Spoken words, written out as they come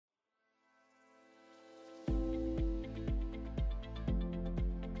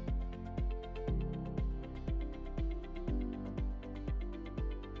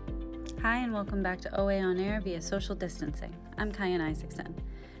Hi, and welcome back to OA On Air via social distancing. I'm Kyan Isaacson.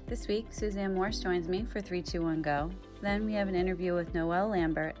 This week, Suzanne Morse joins me for 321 Go. Then we have an interview with Noelle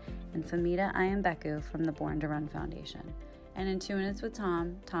Lambert and Famida Ayambeku from the Born to Run Foundation. And in 2 Minutes with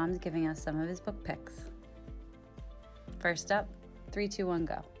Tom, Tom's giving us some of his book picks. First up, 321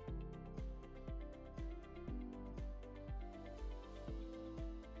 Go.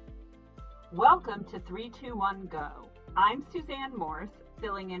 Welcome to 321 Go. I'm Suzanne Morse,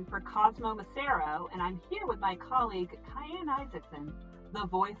 filling in for Cosmo Macero, and I'm here with my colleague, Kyan Isaacson, the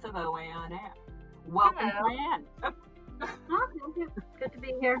voice of OA On Air. Welcome, Kyan. Good to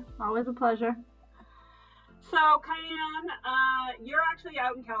be here. Always a pleasure. So, Kyan, you're actually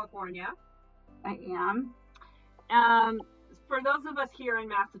out in California. I am. For those of us here in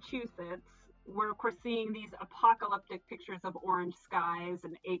Massachusetts, we're of course seeing these apocalyptic pictures of orange skies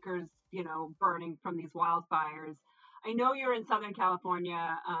and acres, burning from these wildfires. I know you're in Southern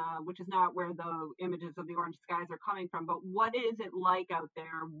California, which is not where the images of the orange skies are coming from, but what is it like out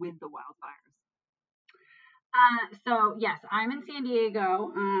there with the wildfires? So yes, I'm in San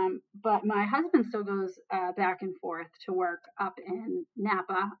Diego, but my husband still goes back and forth to work up in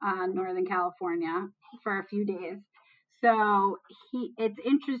Napa, Northern California, for a few days. So it's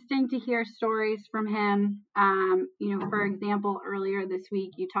interesting to hear stories from him. For example, earlier this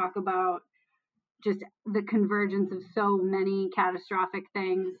week, you talk about just the convergence of so many catastrophic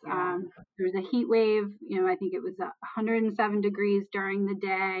things. There was a heat wave, I think it was 107 degrees during the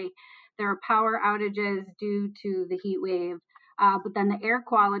day. There were power outages due to the heat wave. But then the air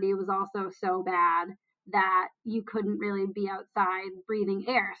quality was also so bad that you couldn't really be outside breathing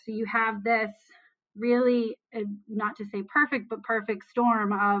air. So you have this really, not to say perfect, but perfect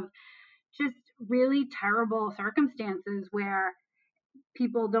storm of just really terrible circumstances where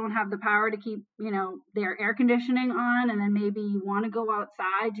people don't have the power to keep, their air conditioning on, and then maybe you want to go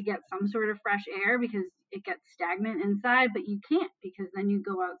outside to get some sort of fresh air because it gets stagnant inside, but you can't because then you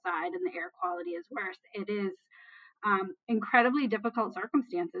go outside and the air quality is worse. It is incredibly difficult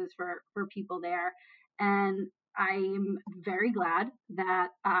circumstances for people there, and I'm very glad that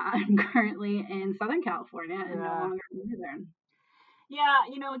I'm currently in Southern California and no longer in Northern. Yeah,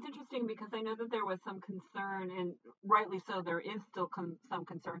 it's interesting because I know that there was some concern, and rightly so, there is still some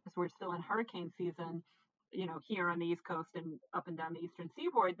concern because we're still in hurricane season, here on the East Coast and up and down the Eastern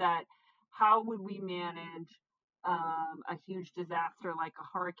Seaboard, that how would we manage a huge disaster like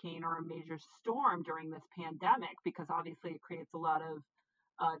a hurricane or a major storm during this pandemic? Because obviously it creates a lot of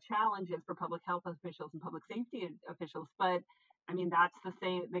challenges for public health officials and public safety officials. But I mean, that's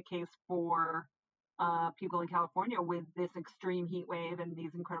the case for people in California with this extreme heat wave and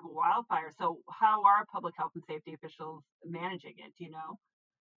these incredible wildfires. So how are public health and safety officials managing it? Do you know?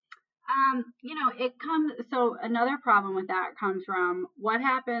 So another problem with that comes from what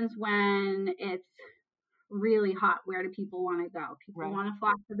happens when it's really hot. Where do people want to go? People want to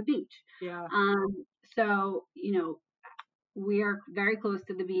flock to the beach. Yeah. So, we are very close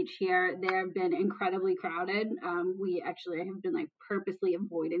to the beach here. They have been incredibly crowded. We actually have been purposely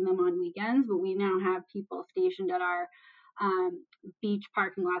avoiding them on weekends, but we now have people stationed at our beach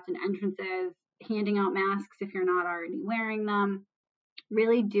parking lots and entrances, handing out masks if you're not already wearing them,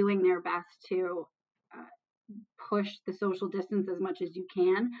 really doing their best to push the social distance as much as you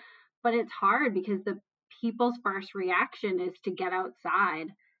can. But it's hard because the people's first reaction is to get outside.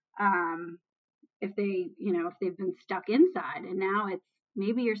 If they've been stuck inside, and now it's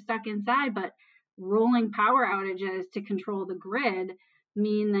maybe you're stuck inside, but rolling power outages to control the grid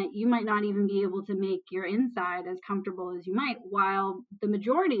mean that you might not even be able to make your inside as comfortable as you might, while the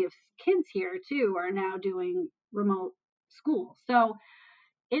majority of kids here too are now doing remote school. So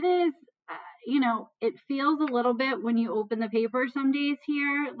it is, it feels a little bit when you open the paper some days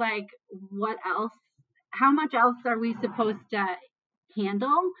here, like what else, how much else are we supposed to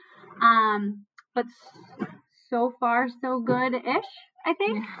handle? But so far so good-ish, I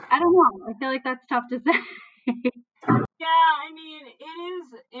think. Yeah. I don't know. I feel like that's tough to say. Yeah, I mean, it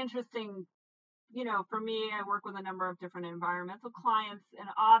is interesting. For me, I work with a number of different environmental clients, and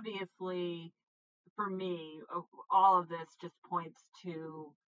obviously, for me, all of this just points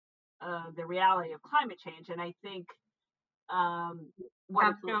to the reality of climate change. And I think what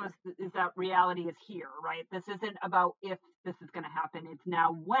Absolutely. It shows is that reality is here, right? This isn't about if this is going to happen. It's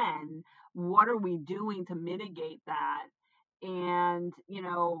now when. What are we doing to mitigate that? And,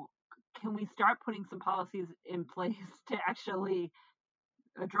 can we start putting some policies in place to actually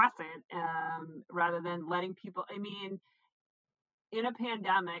address it rather than letting people, I mean, in a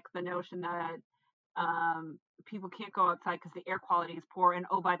pandemic, the notion that people can't go outside because the air quality is poor, and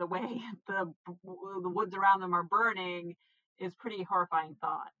oh, by the way, the woods around them are burning, is pretty horrifying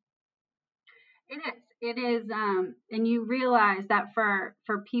thought. It is, and you realize that for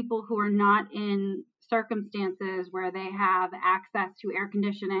people who are not in circumstances where they have access to air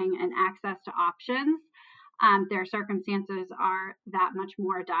conditioning and access to options, their circumstances are that much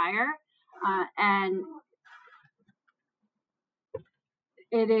more dire. And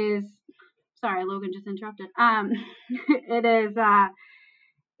it is, sorry, Logan just interrupted. It is,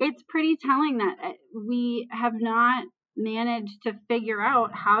 it's pretty telling that we have not managed to figure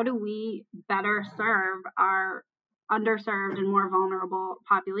out how do we better serve our underserved and more vulnerable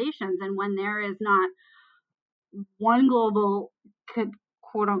populations. And when there is not one global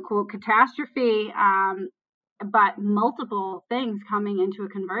quote unquote catastrophe, but multiple things coming into a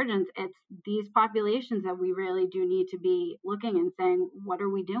convergence, it's these populations that we really do need to be looking and saying, what are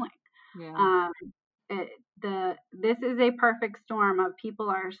we doing? Yeah. This is a perfect storm of people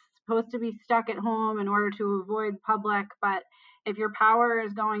are supposed to be stuck at home in order to avoid public, but if your power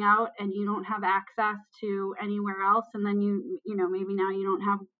is going out and you don't have access to anywhere else, and then you know maybe now you don't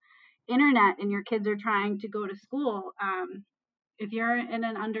have internet and your kids are trying to go to school, if you're in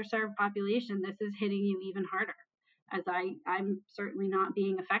an underserved population, this is hitting you even harder, as I'm certainly not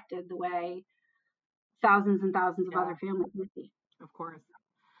being affected the way thousands and thousands of other families would be. Of course.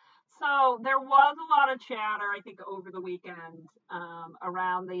 So there was a lot of chatter, I think, over the weekend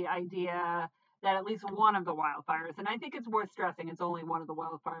around the idea that at least one of the wildfires, and I think it's worth stressing, it's only one of the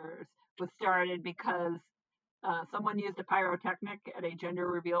wildfires, was started because someone used a pyrotechnic at a gender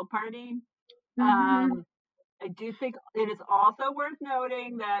reveal party. I do think it is also worth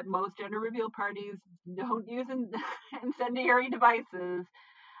noting that most gender reveal parties don't use incendiary devices.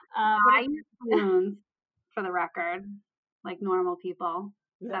 I use balloons, for the record, like normal people,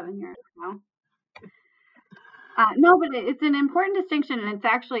 7 years ago. No, but it's an important distinction, and it's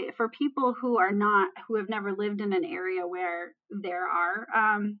actually for people who have never lived in an area where there are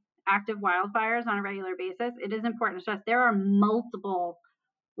active wildfires on a regular basis. It is important to stress there are multiple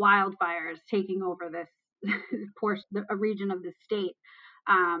wildfires taking over this portion, a region of the state,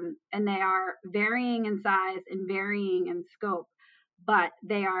 and they are varying in size and varying in scope. But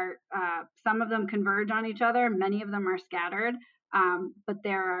they are some of them converge on each other. Many of them are scattered, but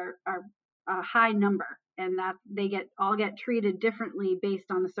there are a high number, and that they all get treated differently based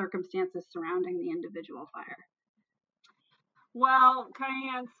on the circumstances surrounding the individual fire. Well,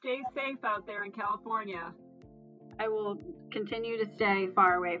 Kyan, stay safe out there in California. I will continue to stay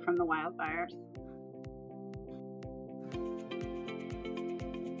far away from the wildfires.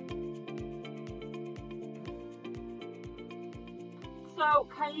 So,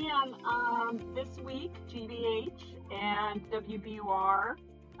 Kyan, this week, GBH and WBUR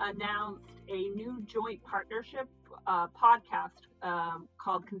announced a new joint partnership podcast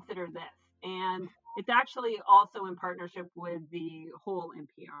called Consider This. And it's actually also in partnership with the whole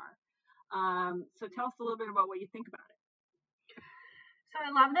NPR. So tell us a little bit about what you think about it. So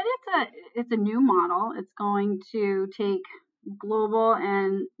I love that it's a new model. It's going to take global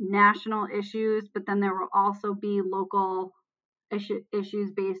and national issues, but then there will also be local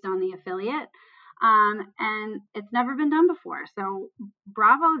issues based on the affiliate. And it's never been done before. So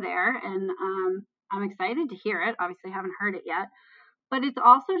bravo there. And I'm excited to hear it. Obviously, I haven't heard it yet. But it's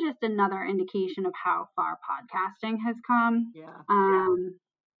also just another indication of how far podcasting has come.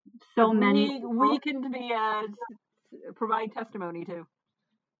 So many we can be provide testimony to.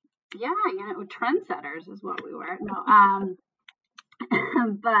 Yeah, trendsetters is what we were. No,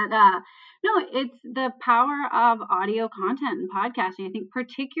 but no, it's the power of audio content and podcasting. I think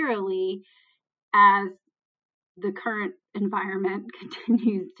particularly as the current environment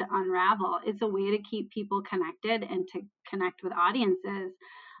continues to unravel, it's a way to keep people connected and to connect with audiences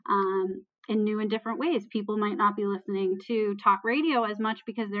in new and different ways. People might not be listening to talk radio as much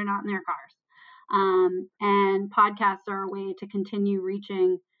because they're not in their cars. And podcasts are a way to continue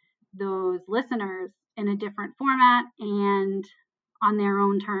reaching those listeners in a different format and on their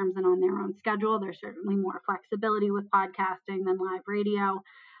own terms and on their own schedule. There's certainly more flexibility with podcasting than live radio.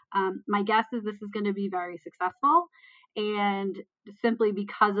 My guess is this is going to be very successful, and simply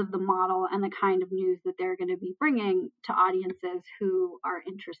because of the model and the kind of news that they're going to be bringing to audiences who are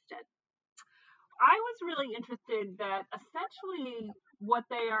interested. I was really interested that essentially what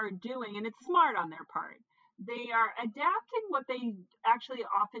they are doing, and it's smart on their part, they are adapting what they actually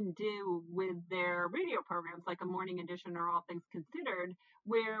often do with their radio programs, like a morning edition or All Things Considered,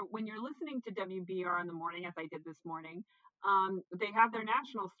 where when you're listening to WBR in the morning, as I did this morning, they have their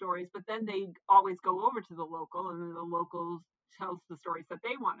national stories, but then they always go over to the local, and then the local tells the stories that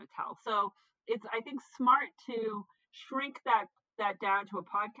they want to tell. So it's, I think, smart to shrink that down to a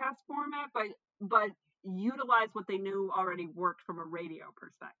podcast format, but utilize what they knew already worked from a radio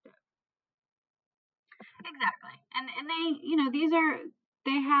perspective. Exactly. And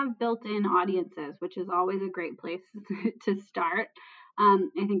they have built-in audiences, which is always a great place to start.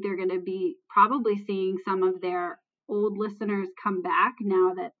 I think they're going to be probably seeing some of their old listeners come back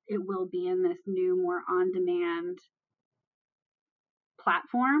now that it will be in this new, more on-demand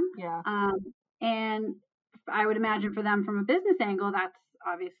platform. Yeah. And I would imagine for them from a business angle, that's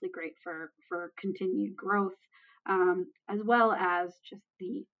obviously great for continued growth, as well as just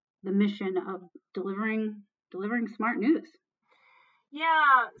the mission of delivering smart news.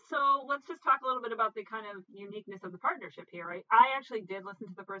 Yeah, so let's just talk a little bit about the kind of uniqueness of the partnership here. I actually did listen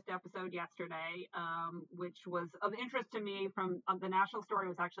to the first episode yesterday, which was of interest to me. From the national story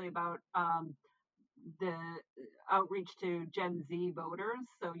was actually about the outreach to Gen Z voters.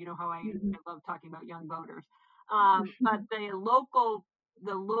 So you know how I love talking about young voters. But the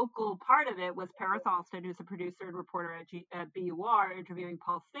local part of it was Paris Alston, who's a producer and reporter at BUR, interviewing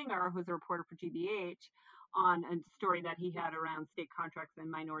Paul Singer, who's a reporter for GBH, on a story that he had around state contracts and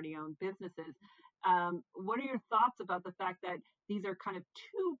minority-owned businesses. What are your thoughts about the fact that these are kind of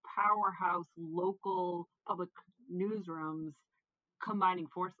two powerhouse local public newsrooms combining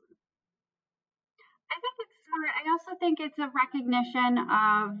forces? I think it's smart. I also think it's a recognition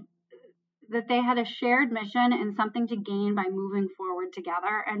of that they had a shared mission and something to gain by moving forward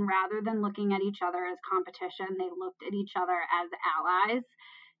together. And rather than looking at each other as competition, they looked at each other as allies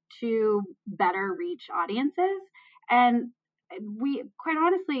to better reach audiences. And we, quite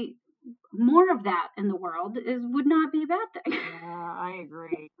honestly, more of that in the world would not be a bad thing. Yeah, I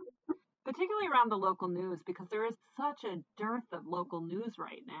agree. Particularly around the local news, because there is such a dearth of local news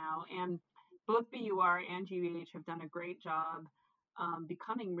right now. And both BUR and GBH have done a great job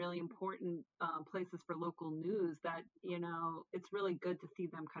becoming really important places for local news that, it's really good to see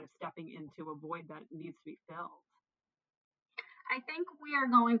them kind of stepping into a void that needs to be filled. I think we are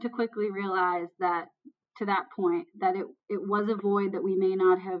going to quickly realize that, to that point, that it was a void that we may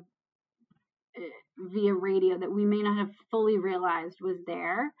not have via radio, that we may not have fully realized was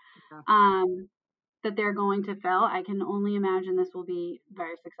there, that they're going to fill. I can only imagine this will be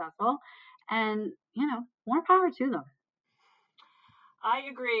very successful, and more power to them. I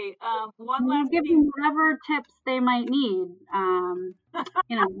agree. We'll give them whatever tips they might need, along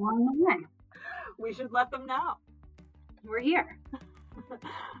the way. We should let them know. We're here.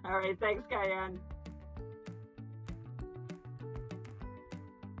 All right. Thanks, Cayenne.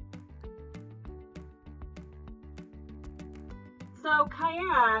 So,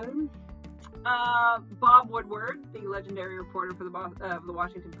 Cayenne, Bob Woodward, the legendary reporter for the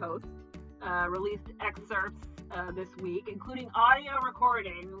Washington Post, released excerpts this week, including audio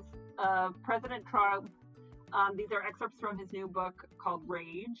recordings of President Trump. These are excerpts from his new book called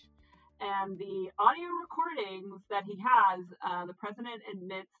Rage. And the audio recordings that he has, the president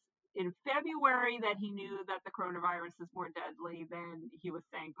admits in February that he knew that the coronavirus is more deadly than he was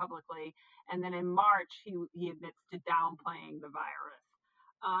saying publicly. And then in March, he admits to downplaying the virus.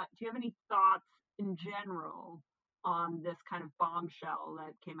 Do you have any thoughts in general on this kind of bombshell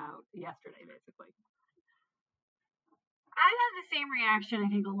that came out yesterday, basically? I had the same reaction I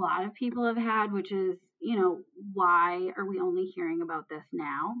think a lot of people have had, which is, why are we only hearing about this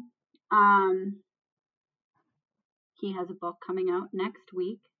now? He has a book coming out next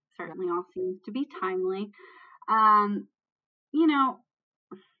week. Certainly all seems to be timely. And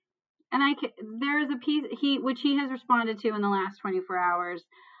there is a piece which he has responded to in the last 24 hours.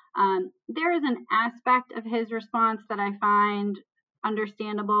 There is an aspect of his response that I find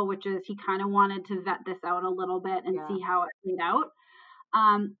understandable, which is he kind of wanted to vet this out a little bit and see how it played out.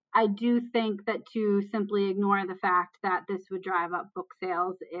 I do think that to simply ignore the fact that this would drive up book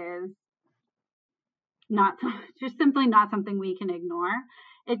sales is just simply not something we can ignore.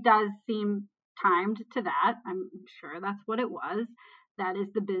 It does seem timed to that. I'm sure that's what it was. That is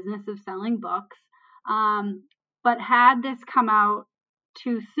the business of selling books. But had this come out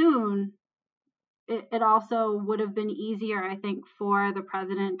too soon, it also would have been easier, I think, for the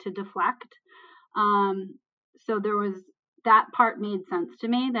president to deflect. So there was, that part made sense to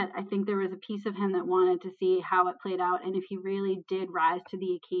me, that I think there was a piece of him that wanted to see how it played out and if he really did rise to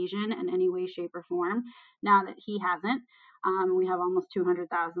the occasion in any way, shape, or form. Now that he hasn't, we have almost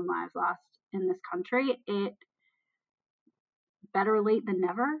 200,000 lives lost in this country. It better late than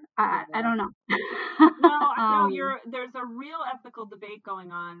never. I don't know. No, there's a real ethical debate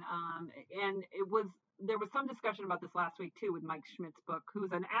going on, and there was some discussion about this last week too with Mike Schmidt's book,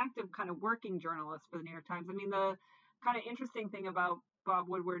 who's an active kind of working journalist for the New York Times. I mean, the kind of interesting thing about Bob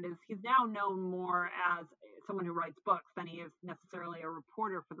Woodward is he's now known more as someone who writes books than he is necessarily a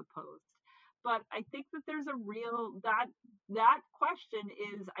reporter for the Post. But I think that there's a real that question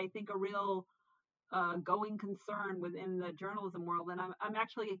is, I think, a real going concern within the journalism world, and I'm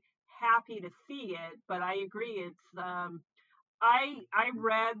actually happy to see it. But I agree, it's I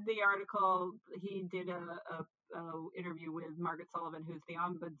read the article. He did a interview with Margaret Sullivan, who's the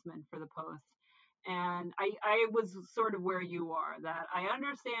ombudsman for the Post, and I was sort of where you are. That I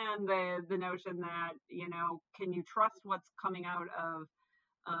understand the notion that, can you trust what's coming out of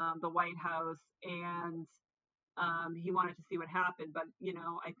the White House, and he wanted to see what happened. But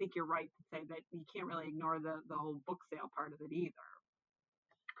I think you're right to say that you can't really ignore the whole book sale part of it either.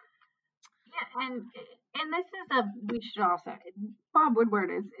 Yeah, and this is we should also, Bob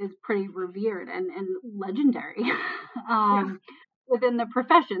Woodward is pretty revered and legendary within the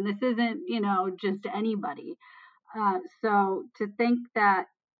profession. This isn't, just anybody. So to think that,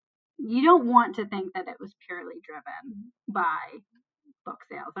 you don't want to think that it was purely driven by book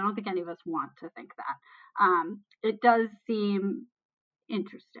sales. I don't think any of us want to think that. It does seem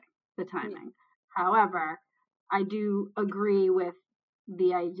interesting, the timing. However, I do agree with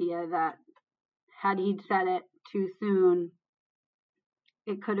the idea that had he said it too soon,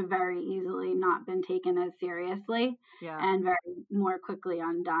 it could have very easily not been taken as seriously and very more quickly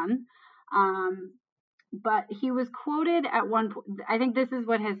undone. But he was quoted at one point. I think this is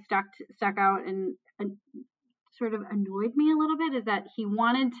what has stuck out and sort of annoyed me a little bit, is that he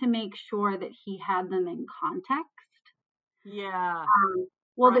wanted to make sure that he had them in context. Yeah.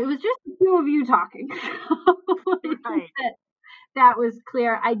 Well, right. It was just the two of you talking. Right. That was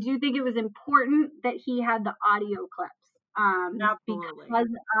clear. I do think it was important that he had the audio clips because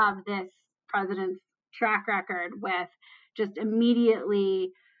of this president's track record with just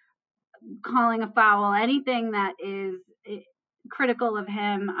immediately calling afoul anything that is critical of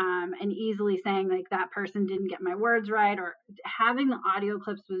him, and easily saying like, that person didn't get my words right, or having the audio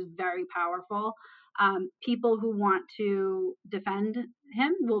clips was very powerful. People who want to defend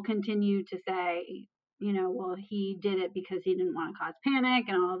him will continue to say, well, he did it because he didn't want to cause panic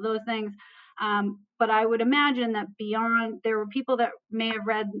and all of those things. But I would imagine that there were people that may have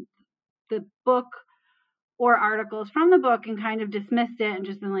read the book or articles from the book and kind of dismissed it and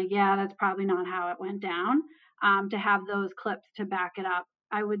just been like, yeah, that's probably not how it went down. To have those clips to back it up.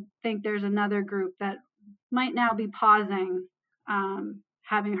 I would think there's another group that might now be pausing,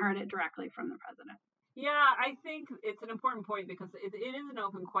 having heard it directly from the president. Yeah, I think it's an important point, because it is an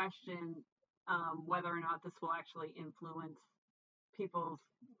open question whether or not this will actually influence people's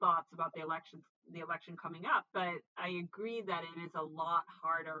thoughts about the election coming up. But I agree that it is a lot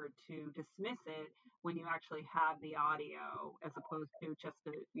harder to dismiss it when you actually have the audio, as opposed to just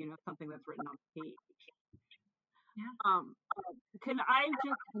something that's written on the page. Yeah. Can I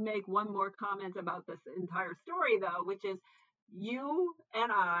just make one more comment about this entire story, though, which is, you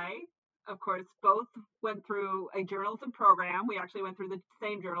and I, of course, both went through a journalism program. We actually went through the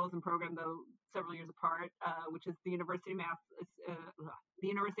same journalism program, though several years apart, which is the University of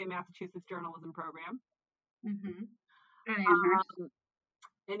Massachusetts Journalism Program. Mm-hmm. In Amherst.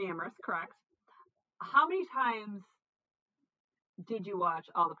 In Amherst, correct. How many times did you watch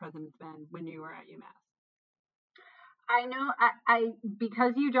All the President's Men when you were at UMass? I know, I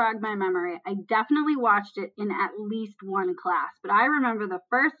because you jogged my memory, I definitely watched it in at least one class. But I remember the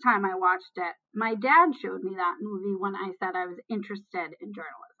first time I watched it, my dad showed me that movie when I said I was interested in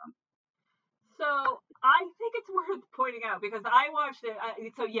journalism. So I think it's worth pointing out, because I watched it.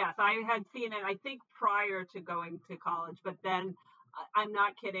 So yes, I had seen it, I think, prior to going to college. But then, I'm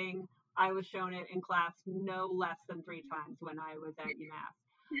not kidding, I was shown it in class no less than 3 times when I was at UMass.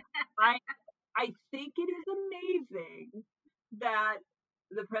 I think it is amazing that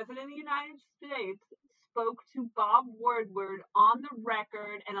the President of the United States spoke to Bob Woodward on the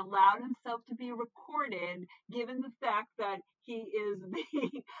record and allowed himself to be recorded, given the fact that he is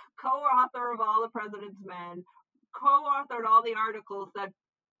the co-author of All the President's Men, co-authored all the articles that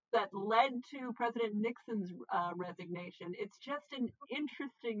led to President Nixon's resignation. It's just an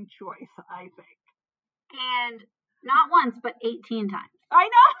interesting choice, I think. And not once, but 18 times. I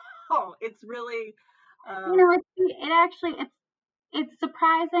know. It's really, it's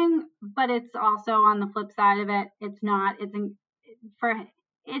surprising, but it's also, on the flip side of it, it's not. It's an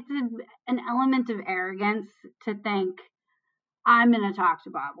element of arrogance to think, I'm going to talk to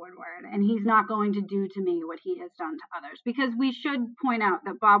Bob Woodward and he's not going to do to me what he has done to others. Because we should point out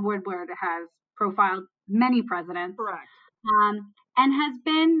that Bob Woodward has profiled many presidents. Correct. And has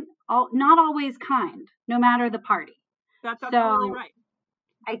been not always kind, no matter the party. That's absolutely right.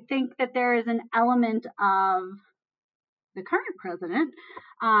 I think that there is an element of the current president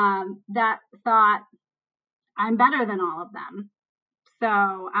that thought, I'm better than all of them, so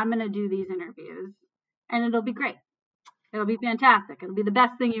I'm going to do these interviews and it'll be great. It'll be fantastic. It'll be the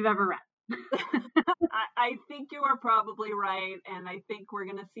best thing you've ever read. I think you are probably right, and I think we're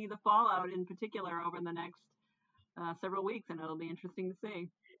going to see the fallout in particular over the next several weeks, and it'll be interesting to see.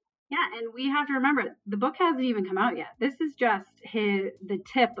 Yeah, and we have to remember the book hasn't even come out yet. This is just the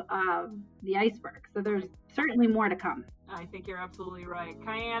tip of the iceberg. So there's certainly more to come. I think you're absolutely right.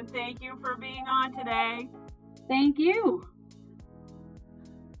 Kyan, thank you for being on today. Thank you.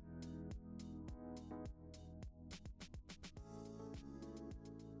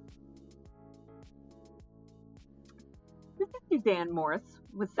 This is Suzanne Morse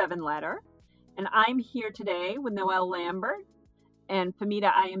with Seven Letter, and I'm here today with Noelle Lambert and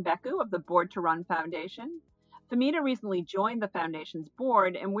Famida Ayimbeku of the Board to Run Foundation. Famida recently joined the foundation's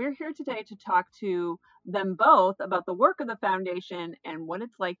board, and we're here today to talk to them both about the work of the foundation and what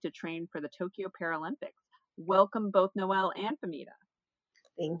it's like to train for the Tokyo Paralympics. Welcome both Noelle and Famida.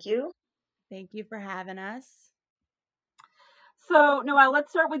 Thank you. Thank you for having us. So, Noelle,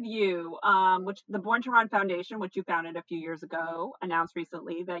 let's start with you. Which the Born to Run Foundation, which you founded a few years ago, announced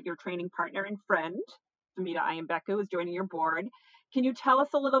recently that your training partner and friend, Famida Ayimbeku, is joining your board. Can you tell us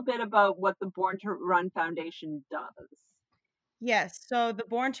a little bit about what the Born to Run Foundation does? Yes, so the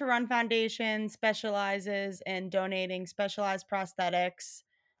Born to Run Foundation specializes in donating specialized prosthetics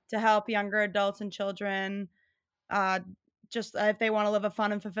to help younger adults and children just if they want to live a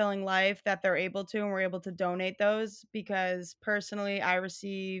fun and fulfilling life that they're able to, and we're able to donate those because personally I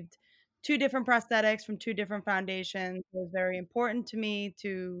received 2 different prosthetics from 2 different foundations. It was very important to me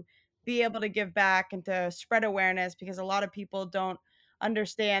to be able to give back and to spread awareness because a lot of people don't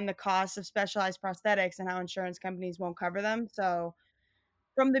understand the cost of specialized prosthetics and how insurance companies won't cover them. So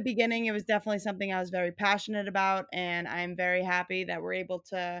from the beginning, it was definitely something I was very passionate about, and I'm very happy that we're able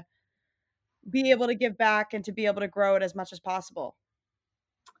to be able to give back and to be able to grow it as much as possible.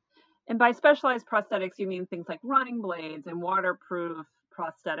 And by specialized prosthetics, you mean things like running blades and waterproof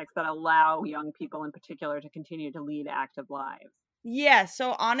prosthetics that allow young people in particular to continue to lead active lives. Yeah,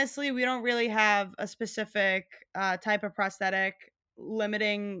 so honestly, we don't really have a specific type of prosthetic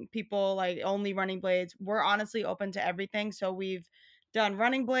limiting people like only running blades. We're honestly open to everything. So we've done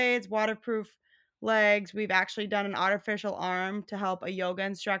running blades, waterproof legs. We've actually done an artificial arm to help a yoga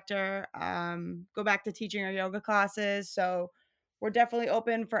instructor go back to teaching our yoga classes. So we're definitely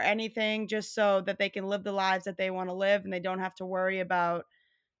open for anything just so that they can live the lives that they want to live and they don't have to worry about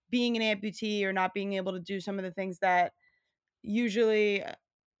being an amputee or not being able to do some of the things that usually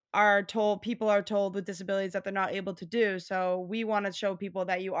people are told with disabilities that they're not able to do. So we want to show people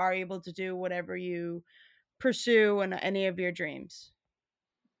that you are able to do whatever you pursue and any of your dreams.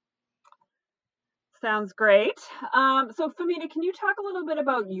 Sounds great. So Famida, can you talk a little bit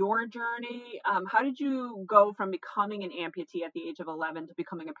about your journey? How did you go from becoming an amputee at the age of 11 to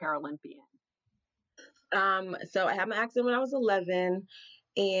becoming a Paralympian? So I had my accident when I was 11,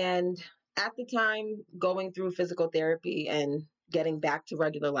 and at the time, going through physical therapy and getting back to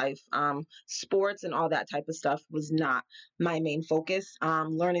regular life, sports and all that type of stuff was not my main focus.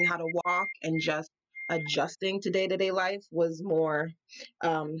 Learning how to walk and just adjusting to day-to-day life was more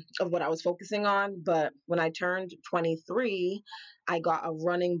of what I was focusing on. But when I turned 23, I got a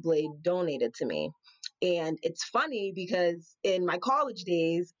running blade donated to me. And it's funny because in my college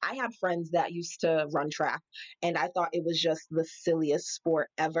days, I had friends that used to run track, and I thought it was just the silliest sport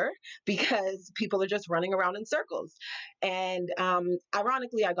ever because people are just running around in circles. And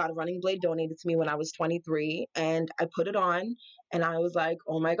ironically, I got a running blade donated to me when I was 23, and I put it on, and I was like,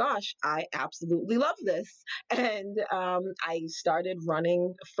 oh my gosh, I absolutely love this. And I started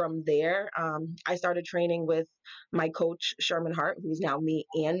running from there. I started training with my coach, Sherman Hart, who's now me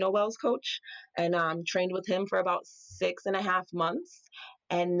and Noelle's coach, and trained with him for about 6.5 months,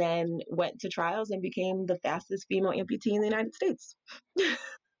 and then went to trials and became the fastest female amputee in the United States.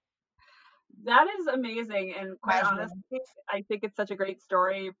 That is amazing, and quite honestly, I think it's such a great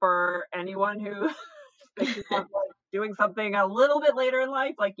story for anyone who thinking of like doing something a little bit later in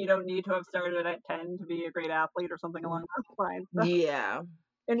life. Like you don't need to have started at 10 to be a great athlete or something along those lines. So, Yeah.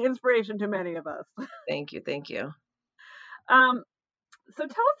 an inspiration to many of us. Thank you. Thank you. So tell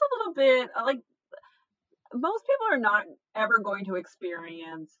us a little bit, like most people are not ever going to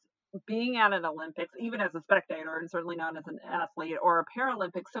experience being at an Olympics, even as a spectator, and certainly not as an athlete or a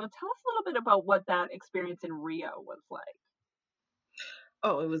Paralympic. So tell us a little bit about what that experience in Rio was like.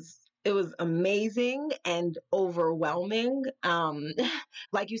 Oh, it was amazing and overwhelming.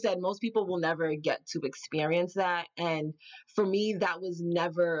 Like you said, most people will never get to experience that, and for me, that was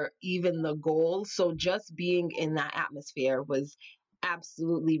never even the goal. So just being in that atmosphere was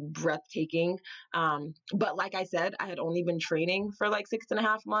absolutely breathtaking. But like I said, I had only been training for like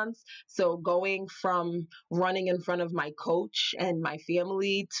 6.5 months. So going from running in front of my coach and my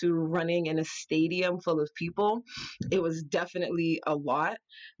family to running in a stadium full of people, it was definitely a lot.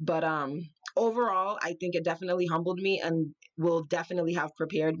 But overall, I think it definitely humbled me and will definitely have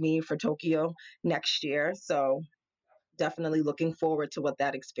prepared me for Tokyo next year. So definitely looking forward to what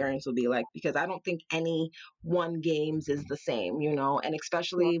that experience will be like, because I don't think any one games is the same, and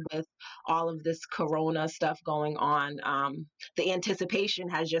especially with all of this corona stuff going on, the anticipation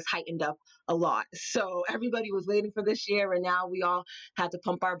has just heightened up a lot. So everybody was waiting for this year, and now we all had to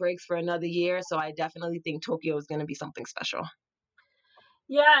pump our brakes for another year. So I definitely think Tokyo is going to be something special.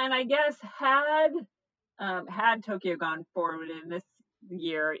 Yeah, and I guess had Tokyo gone forward in this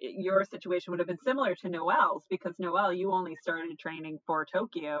year, your situation would have been similar to Noelle's, because Noelle, you only started training for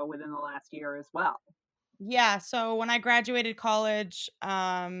Tokyo within the last year as well. Yeah, so when I graduated college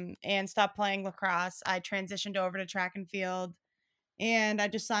and stopped playing lacrosse, I transitioned over to track and field, and I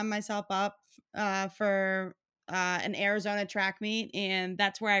just signed myself up for an Arizona track meet, and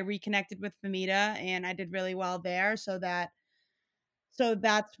that's where I reconnected with Famita, and I did really well there. So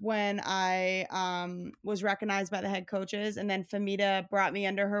that's when I was recognized by the head coaches, and then Famita brought me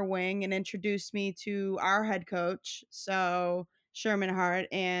under her wing and introduced me to our head coach, so Sherman Hart.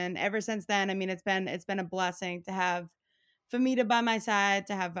 And ever since then, I mean, it's been a blessing to have Famita by my side,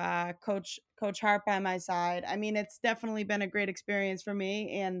 to have Coach Hart by my side. I mean, it's definitely been a great experience for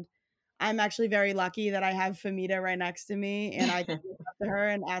me, and I'm actually very lucky that I have Famita right next to me, and I can look up to her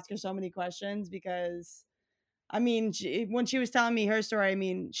and ask her so many questions, because I mean, when she was telling me her story, I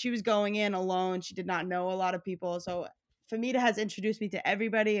mean, she was going in alone. She did not know a lot of people. So Famita has introduced me to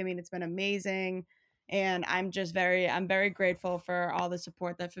everybody. I mean, it's been amazing. And I'm very grateful for all the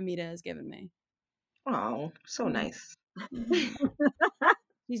support that Famita has given me. Oh, so nice.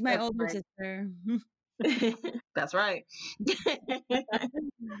 She's my That's older nice. sister. That's right.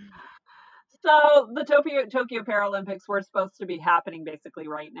 So the Tokyo Paralympics were supposed to be happening basically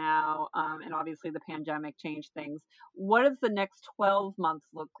right now, and obviously the pandemic changed things. What does the next 12 months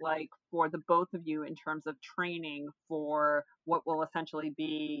look like for the both of you in terms of training for what will essentially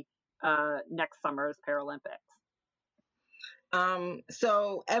be next summer's Paralympics?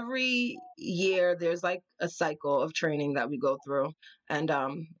 So every year there's like a cycle of training that we go through. And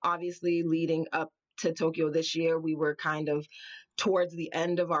obviously leading up to Tokyo this year, we were kind of towards the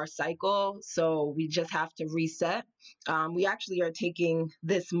end of our cycle. So we just have to reset. We actually are taking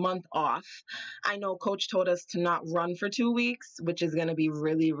this month off. I know coach told us to not run for 2 weeks, which is going to be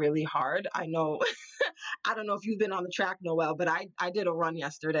really, really hard. I know. I don't know if you've been on the track, Noelle, but I did a run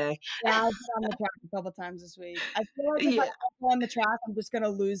yesterday. Yeah, I've been on the track a couple times this week. I feel like if I Yeah. go on the track, I'm just going to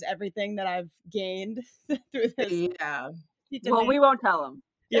lose everything that I've gained through this. Yeah. Well, we won't tell them.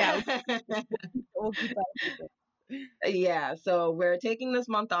 Yeah, we'll keep that. Yeah, so we're taking this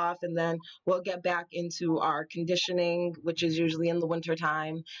month off, and then we'll get back into our conditioning, which is usually in the winter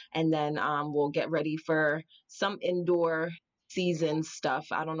time, and then we'll get ready for some indoor season stuff.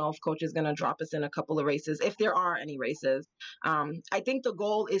 I don't know if coach is going to drop us in a couple of races, if there are any races. I think the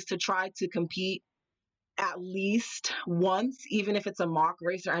goal is to try to compete at least once, even if it's a mock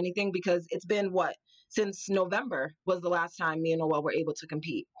race or anything, because it's been since November was the last time me and Noelle were able to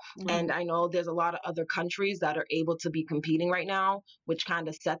compete. Mhm. And I know there's a lot of other countries that are able to be competing right now, which kind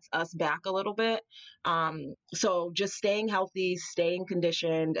of sets us back a little bit. So just staying healthy, staying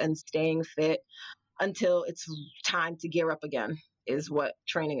conditioned, and staying fit until it's time to gear up again is what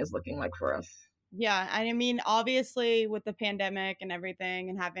training is looking like for us. Yeah, I mean, obviously with the pandemic and everything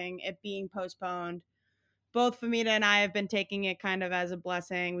and having it being postponed, both Famita and I have been taking it kind of as a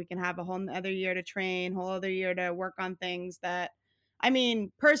blessing. We can have a whole other year to train, whole other year to work on things that, I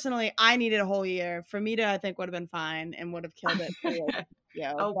mean, personally, I needed a whole year. Famita, I think, would have been fine and would have killed it.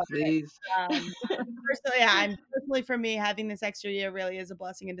 Oh, But, please. personally, for me, having this extra year really is a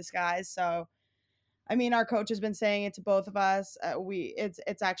blessing in disguise. So, I mean, our coach has been saying it to both of us.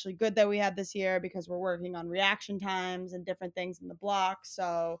 It's actually good that we had this year, because we're working on reaction times and different things in the block.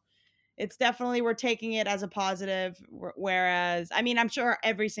 So it's definitely, we're taking it as a positive. Whereas, I mean, I'm sure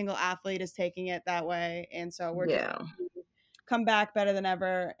every single athlete is taking it that way, and so we're just come back better than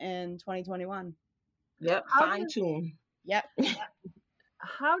ever in 2021. Yep, fine tune. Yep.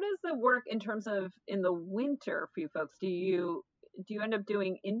 How does it work in terms of in the winter for you folks? Do you end up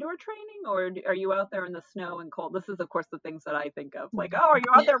doing indoor training, or are you out there in the snow and cold? This is, of course, the things that I think of. Like, oh, are you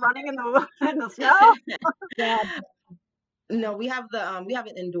out there running in the snow? Yeah. No, we have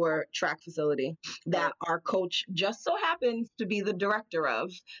an indoor track facility that our coach just so happens to be the director of.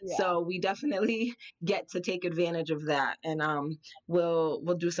 Yeah. So we definitely get to take advantage of that, and we'll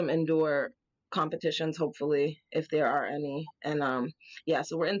do some indoor competitions hopefully if there are any. And yeah,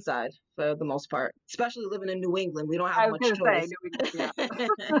 so we're inside for the most part. Especially living in New England, we don't I have was much going to say, choice. yeah,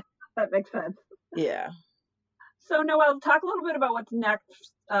 that makes sense. Yeah. So Noelle, talk a little bit about what's next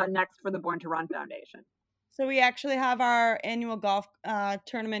for the Born to Run Foundation. So we actually have our annual golf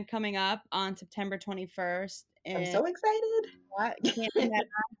tournament coming up on September 21st. I'm so excited.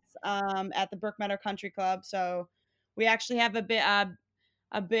 At the Brook Meadow Country Club. So we actually have a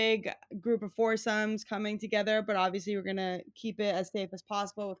big group of foursomes coming together, but obviously we're gonna keep it as safe as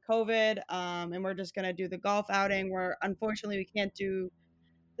possible with COVID. And we're just gonna do the golf outing. Where unfortunately we can't do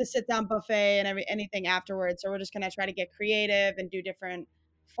the sit down buffet and anything afterwards. So we're just gonna try to get creative and do different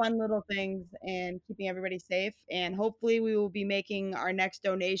fun little things and keeping everybody safe. And hopefully we will be making our next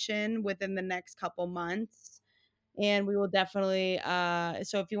donation within the next couple months. And we will definitely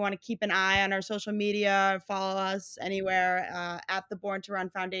so if you want to keep an eye on our social media, follow us anywhere at the Born to Run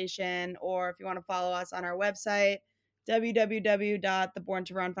Foundation, or if you want to follow us on our website,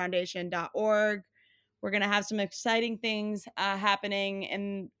 www.theborntorunfoundation.org. We're going to have some exciting things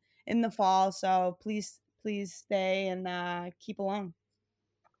happening in the fall, so please stay and keep along.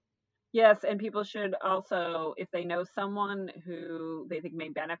 Yes, and people should also, if they know someone who they think may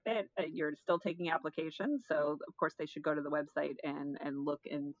benefit, you're still taking applications. So, of course, they should go to the website and look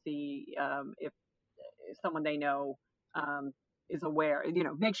and see if someone they know is aware.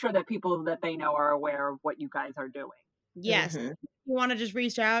 Make sure that people that they know are aware of what you guys are doing. Yes. If you want to just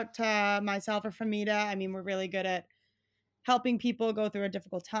reach out to myself or Famita. I mean, we're really good at helping people go through a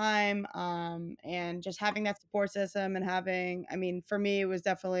difficult time, and just having that support system and for me, it was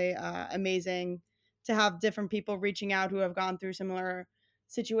definitely amazing to have different people reaching out who have gone through similar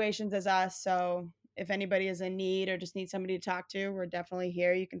situations as us. So if anybody is in need or just needs somebody to talk to, we're definitely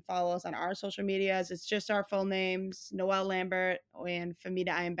here. You can follow us on our social medias. It's just our full names, Noelle Lambert and Famita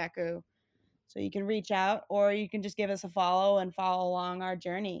Ayambeku. So you can reach out, or you can just give us a follow and follow along our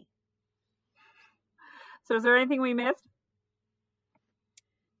journey. So is there anything we missed?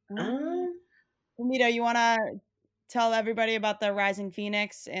 Famita, you want to tell everybody about the Rising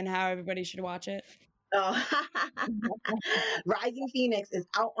Phoenix and how everybody should watch it? Oh. Rising Phoenix is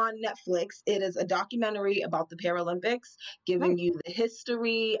out on Netflix. It is a documentary about the Paralympics, giving you the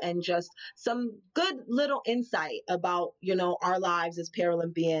history and just some good little insight about, our lives as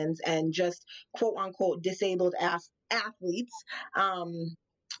Paralympians and just quote unquote disabled athletes.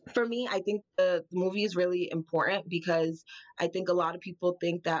 For me, I think the movie is really important because I think a lot of people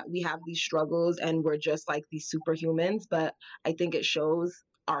think that we have these struggles and we're just like these superhumans, but I think it shows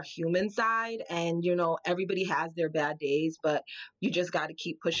our human side, and everybody has their bad days, but you just got to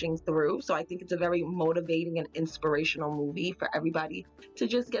keep pushing through. So I think it's a very motivating and inspirational movie for everybody to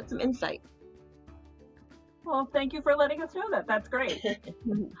just get some insight. Well, thank you for letting us know that. That's great.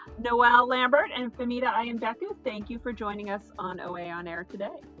 Noelle Lambert and Famita Ayambeku, thank you for joining us on OA On Air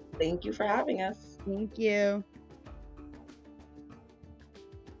today. Thank you for having us. Thank you.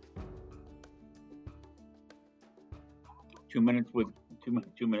 Two minutes with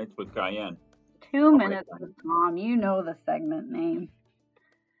Cayenne. 2 minutes with Tom. You know the segment name.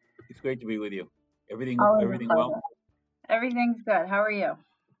 It's great to be with you. Everything Always well? Everything's good. How are you?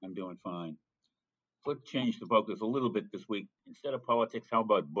 I'm doing fine. Let's change the focus a little bit this week. Instead of politics, how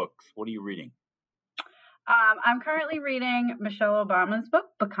about books? What are you reading? I'm currently reading Michelle Obama's book,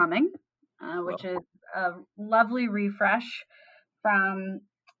 Becoming, which is a lovely refresh from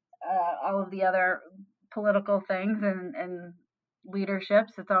all of the other political things and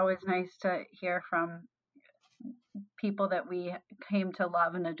leaderships. It's always nice to hear from people that we came to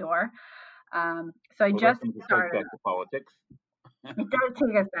love and adore. So I just started. Back to politics. It does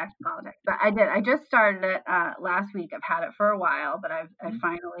take us back to politics, but I just started it last week. I've had it for a while, but I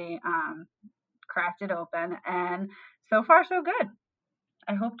finally cracked it open, and so far so good.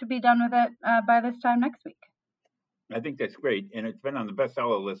 I hope to be done with it by this time next week. I think that's great, and it's been on the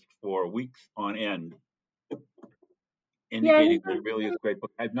bestseller list for weeks on end, indicating that it really is a great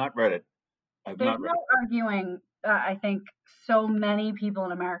book. I've not read it. There's no arguing. I think so many people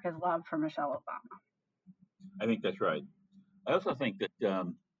in America's love for Michelle Obama. I think that's right. I also think that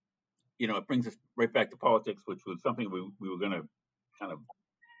it brings us right back to politics, which was something we were going to kind of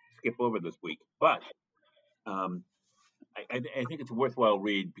skip over this week. But I think it's a worthwhile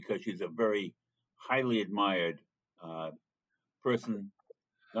read because she's a very highly admired person,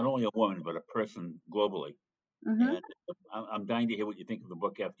 not only a woman, but a person globally. Mm-hmm. And I'm dying to hear what you think of the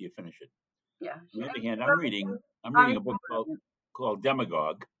book after you finish it. Yeah. On the other hand, I'm reading a book called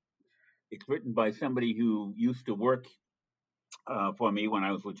Demagogue. It's written by somebody who used to work for me when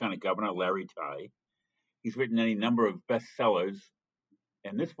I was Lieutenant Governor, Larry Tye. He's written any number of bestsellers,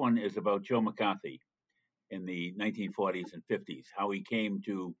 and this one is about Joe McCarthy in the 1940s and 50s, how he came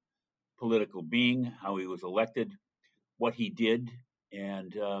to political being, how he was elected, what he did.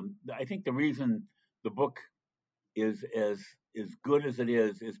 And I think the reason the book is as good as it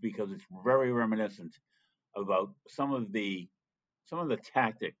is because it's very reminiscent about some of the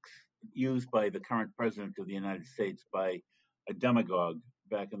tactics used by the current president of the United States, by a demagogue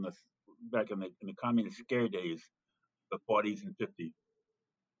back in the communist scare days, the 40s and 50s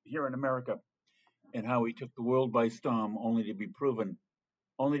here in America, and how he took the world by storm, only to be proven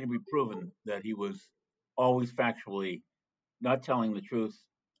that he was always factually not telling the truth,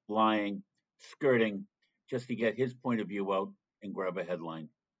 lying, skirting, just to get his point of view out and grab a headline.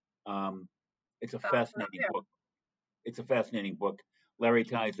 It's a fascinating book. It's a fascinating book. Larry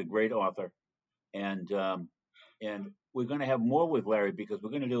Tye is a great author, and we're going to have more with Larry because we're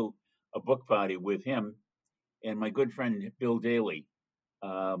going to do a book party with him and my good friend Bill Daley,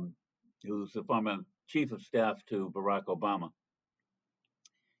 who's the former chief of staff to Barack Obama.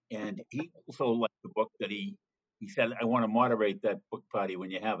 And he also liked the book that he said, I want to moderate that book party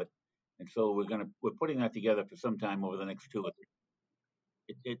when you have it. And so we're putting that together for some time over the next 2 or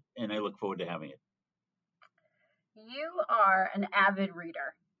 3. And I look forward to having it. You are an avid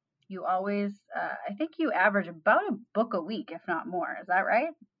reader. You always, I think you average about a book a week, if not more. Is that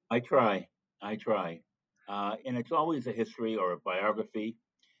right? I try. And it's always a history or a biography.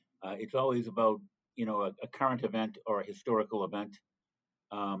 It's always about, a current event or a historical event.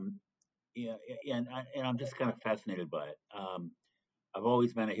 And I'm just kind of fascinated by it. I've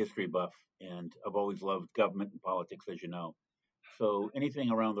always been a history buff, and I've always loved government and politics, as you know. So anything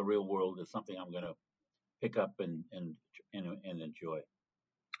around the real world is something I'm going to pick up and enjoy.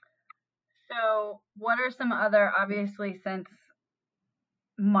 So what are some other, obviously since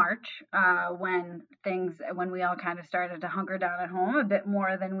March, when we all kind of started to hunker down at home a bit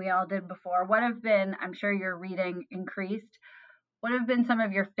more than we all did before, what have been, I'm sure your reading increased, what have been some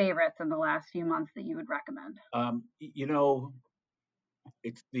of your favorites in the last few months that you would recommend?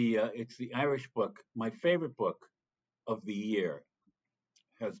 It's the Irish book. My favorite book of the year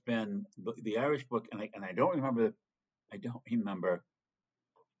has been the Irish book, and I don't remember.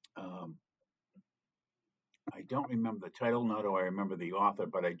 I don't remember the title, nor do I remember the author,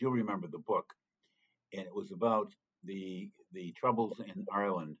 but I do remember the book, and it was about the troubles in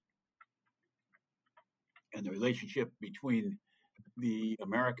Ireland and the relationship between the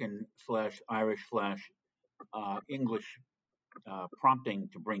American /Irish /English prompting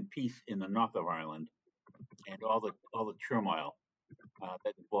to bring peace in the north of Ireland, and all the turmoil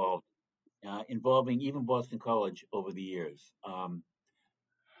that involving even Boston College over the years.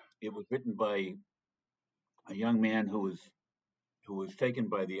 It was written by a young man who was taken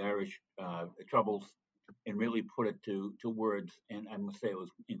by the Irish troubles and really put it to words, and I must say it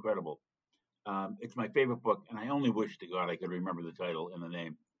was incredible. It's my favorite book, and I only wish to God I could remember the title and the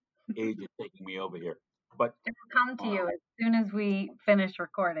name. Age is taking me over here, but it will come to you as soon as we finish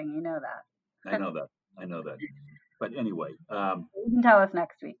recording. You know that. I know that. But anyway, you can tell us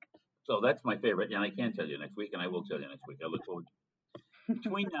next week. So that's my favorite, and I can tell you next week, and I will tell you next week. I look forward to it.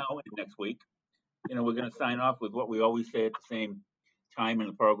 Between now and next week, we're going to sign off with what we always say at the same time in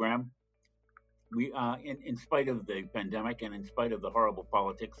the program. We, in spite of the pandemic and in spite of the horrible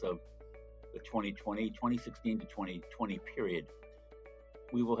politics of the 2016 to 2020 period,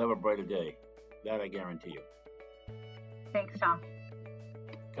 we will have a brighter day. That I guarantee you. Thanks, Tom.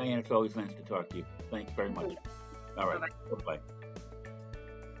 Cayenne, it's always nice to talk to you. Thanks very much. All right. Bye-bye.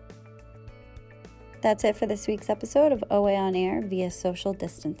 That's it for this week's episode of OA On Air via social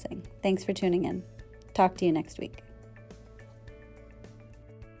distancing. Thanks for tuning in. Talk to you next week.